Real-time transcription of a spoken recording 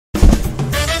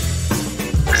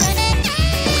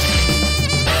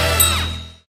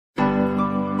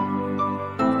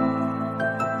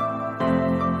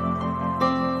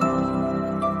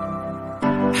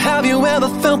you ever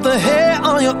felt the hair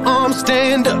on your arm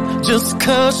stand up just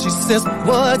cause she says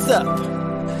what's up?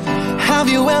 Have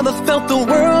you ever felt the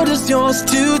world is yours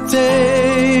to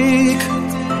take?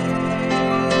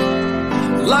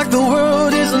 Like the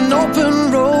world is an open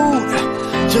road,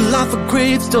 your life a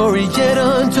great story yet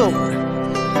untold.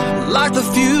 Like the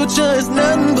future is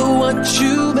nothing but what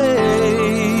you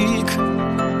make.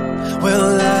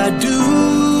 Well, I do,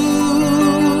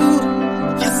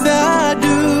 yes I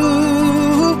do.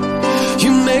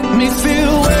 You make me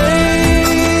feel weightless,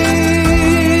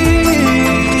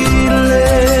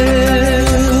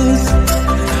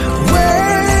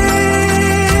 weightless.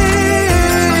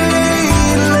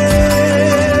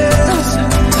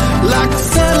 Like a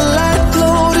satellite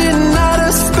floating out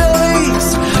of space,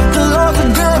 the law of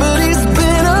gravity's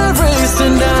been erased,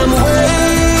 and I'm weightless.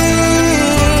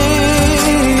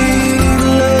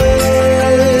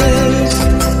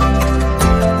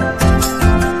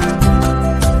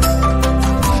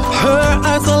 Her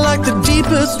eyes are like the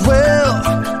deepest well,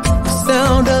 the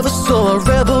sound of a soul, a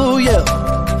rebel yell.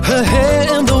 Her hair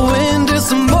in the wind is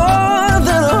more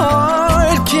than a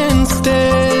heart can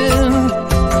stand.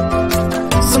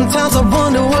 Sometimes I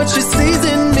wonder what she sees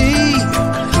in me,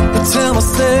 but tell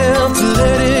myself to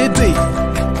let it be,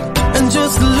 and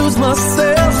just lose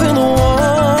myself in the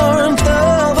warmth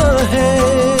of her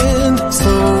hand.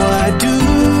 So I do.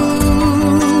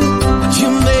 You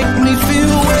make me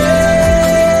feel weightless,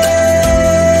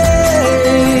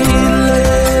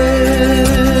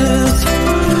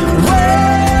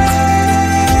 weightless.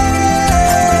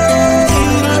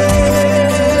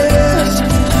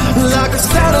 Like a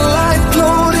satellite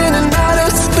floating in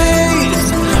outer space,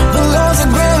 the laws of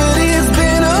gravity has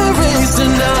been erased,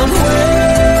 and I'm weightless,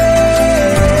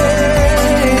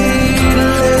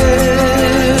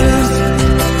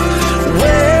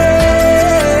 weightless.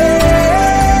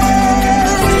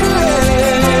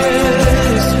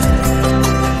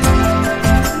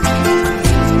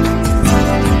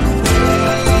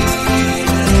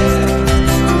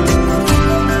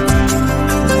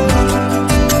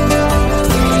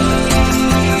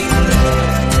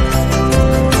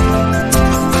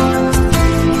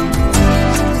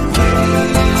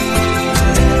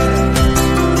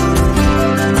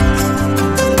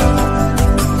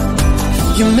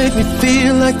 You make me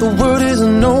feel like the world is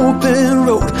an open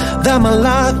road, that my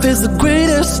life is the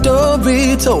greatest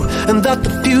story told, and that the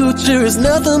future is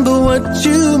nothing but what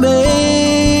you made.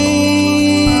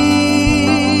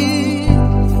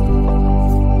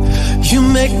 You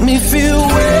make me feel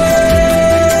weightless,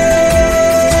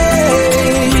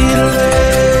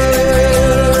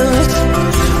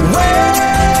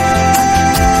 weightless.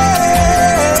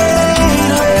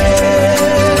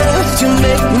 You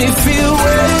make me feel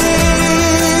weightless.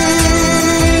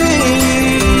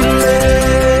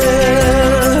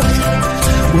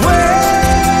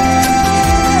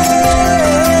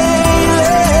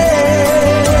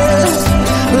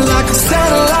 Like a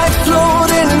satellite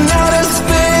floating in outer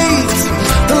space,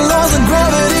 the laws of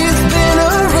gravity's been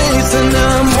erased, and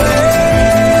I'm weightless,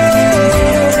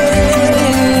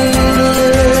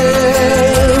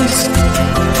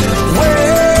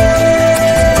 weightless,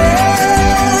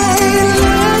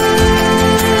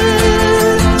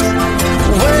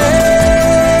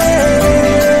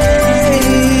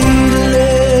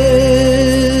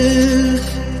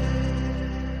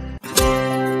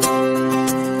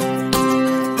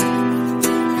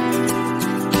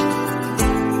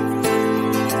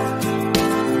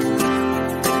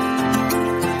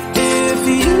 If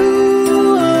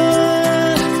you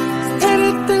are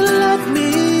anything like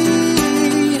me,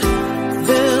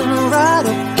 then right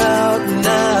about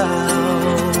now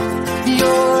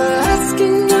you're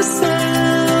asking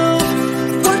yourself,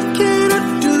 what can I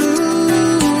do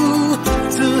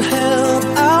to help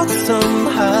out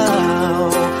somehow?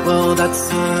 Well, that's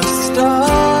a start,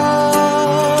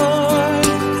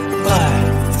 but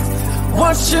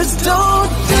what just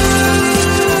don't do,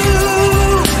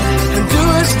 and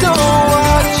doers don't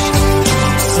watch.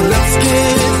 So let's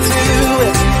get into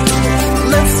it,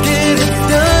 let's get it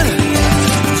done.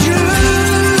 You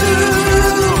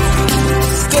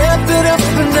step it up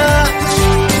a notch.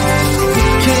 We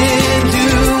can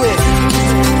do it,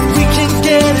 we can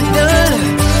get it done,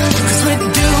 'cause we're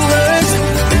doers,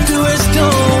 and doers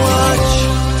don't watch.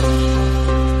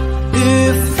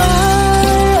 If I'm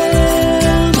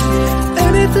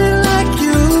anything like you,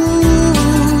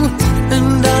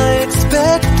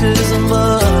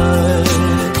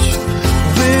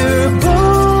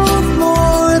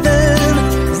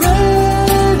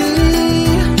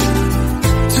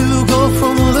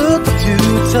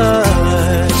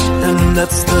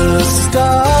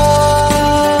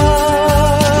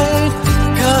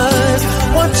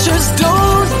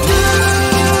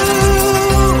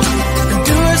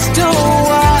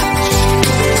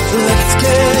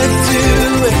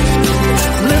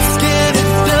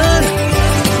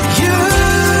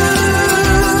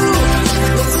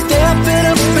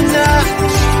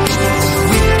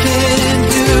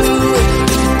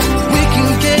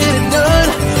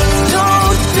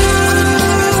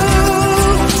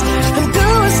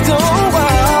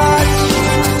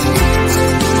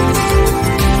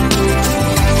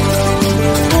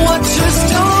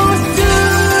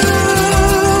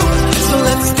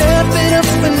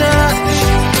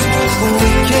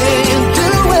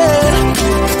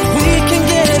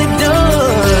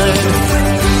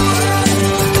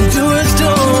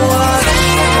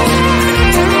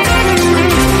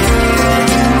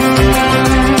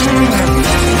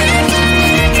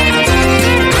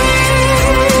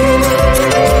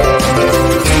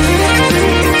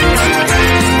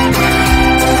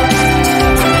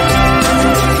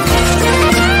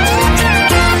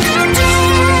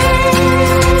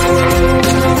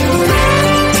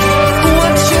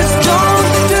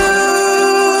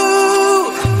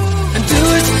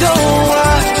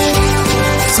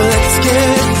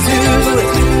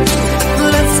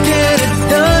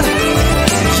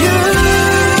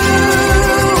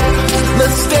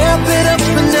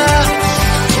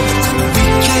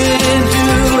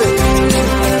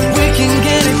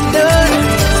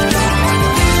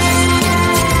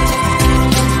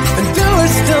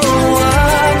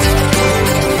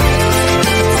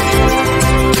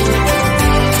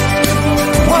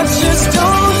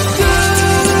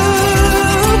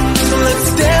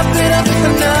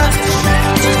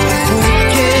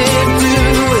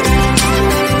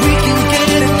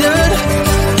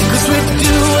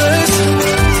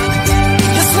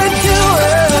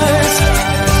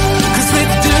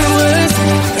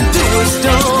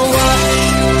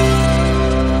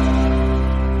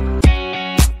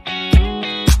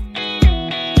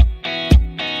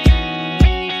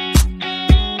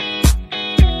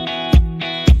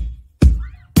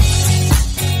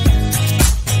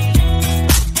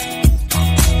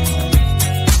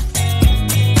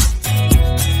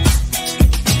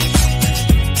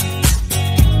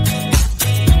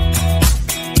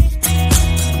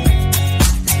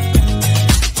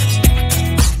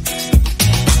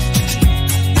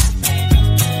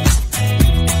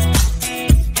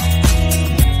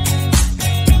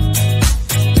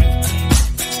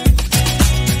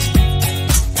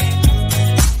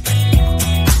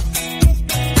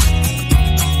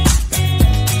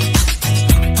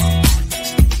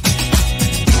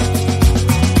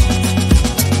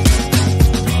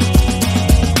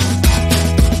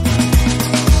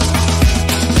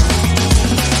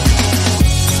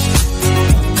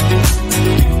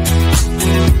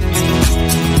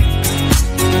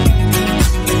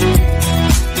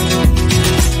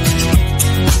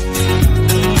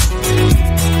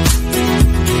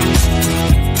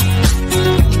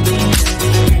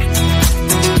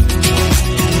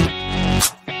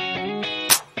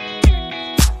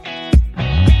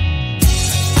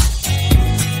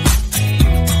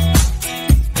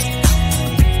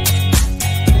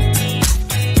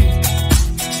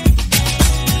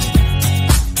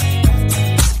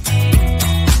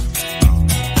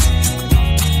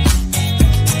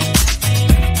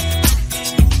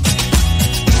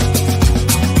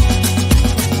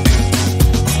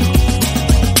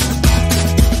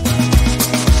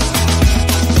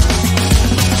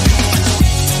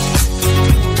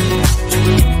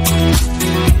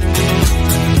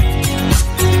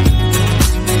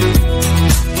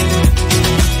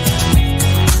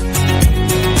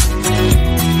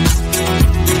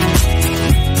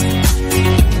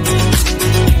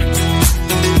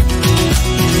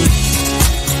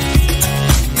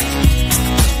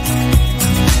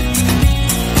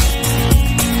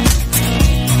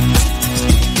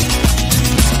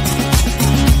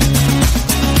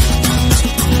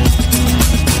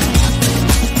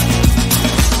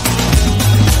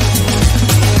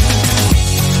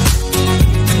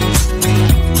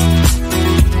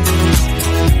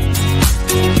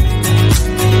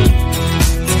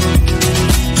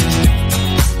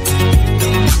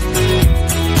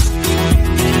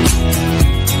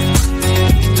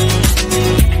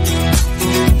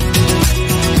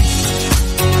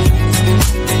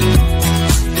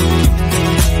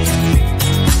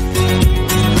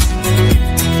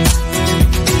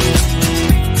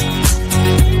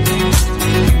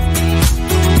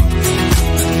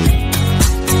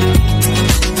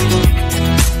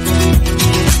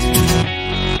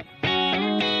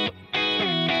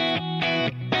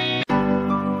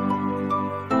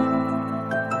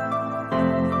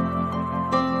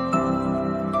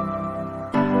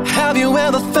 Have you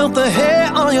ever felt the hair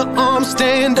on your arm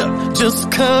stand up just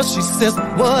cause she says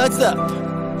what's up?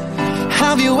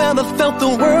 Have you ever felt the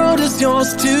world is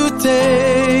yours to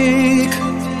take?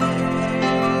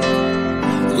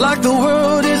 Like the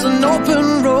world is an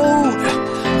open road,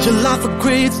 your life a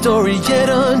great story yet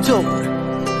untold.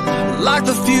 Like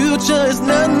the future is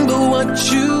nothing but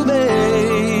what you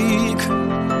make.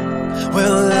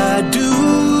 Well, I do,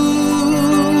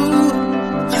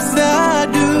 yes I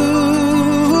do.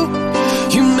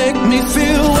 You make me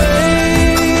feel weightless,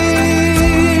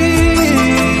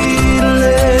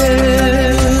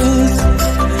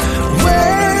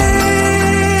 weightless.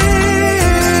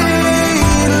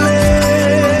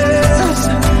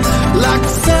 Like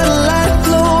a satellite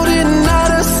floating in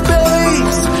outer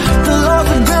space, the law of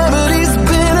gravity's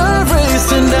been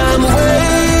erased, and I'm weightless.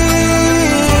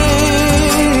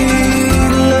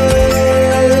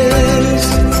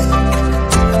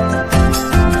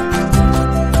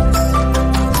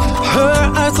 Her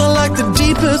eyes are like the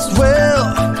deepest well,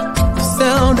 the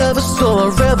sound of a soul, a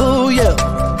rebel yell.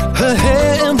 Her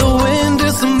hair in the wind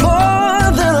is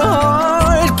more than a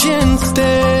heart can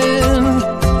stand.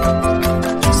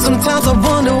 Sometimes I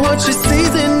wonder what she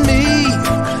sees in me,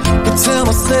 but tell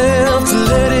myself to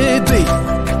let it be,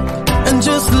 and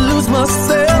just lose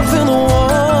myself in the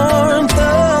warmth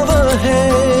of her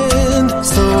hand.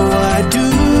 So I do.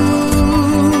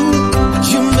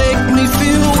 You make me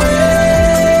feel weightless,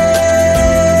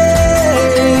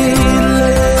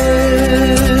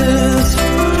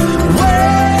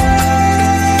 weightless.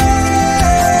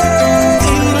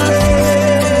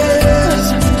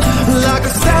 Like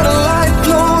a satellite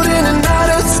floating in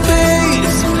outer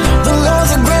space, the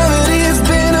laws of gravity has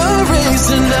been erased,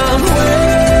 and I'm weightless,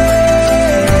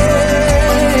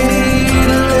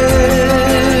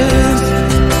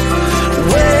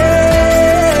 weightless.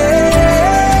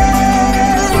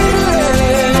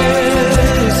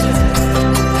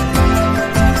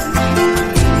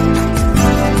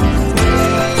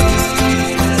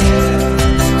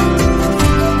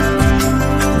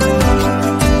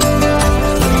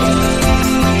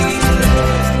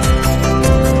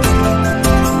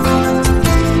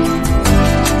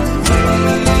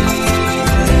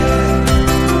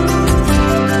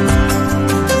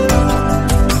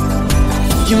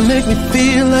 You make me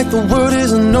feel like the world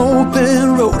is an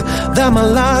open road, that my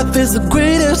life is the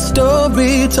greatest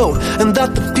story told, and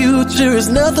that the future is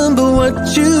nothing but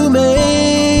what you made.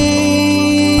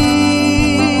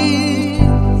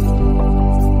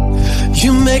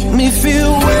 You make me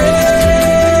feel weightless,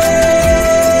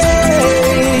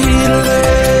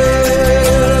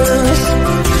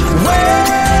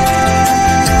 weightless.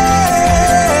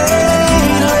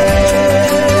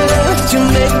 You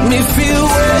make me feel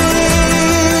weightless,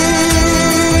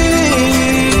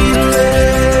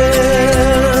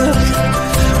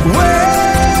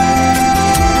 weightless.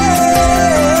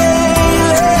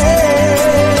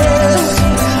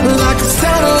 Like a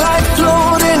satellite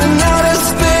floating in outer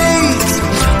space,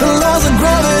 the laws of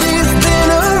gravity's been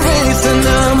erased, and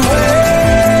I'm weightless,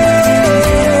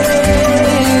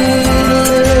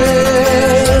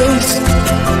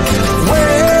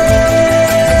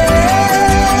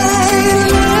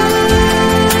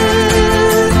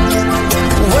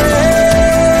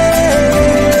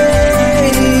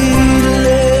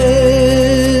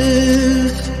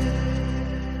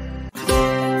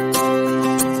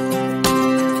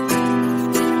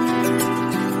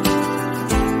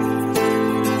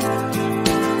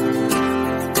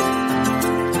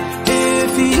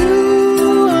 if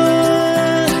you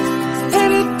are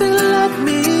anything like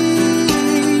me,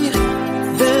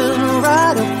 then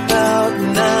right about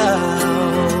now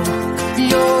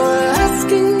you're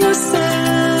asking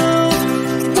yourself,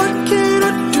 what can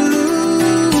I do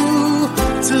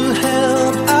to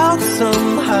help out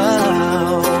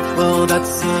somehow? Well,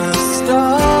 that's a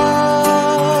start,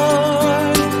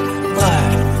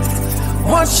 but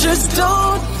what you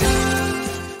don't do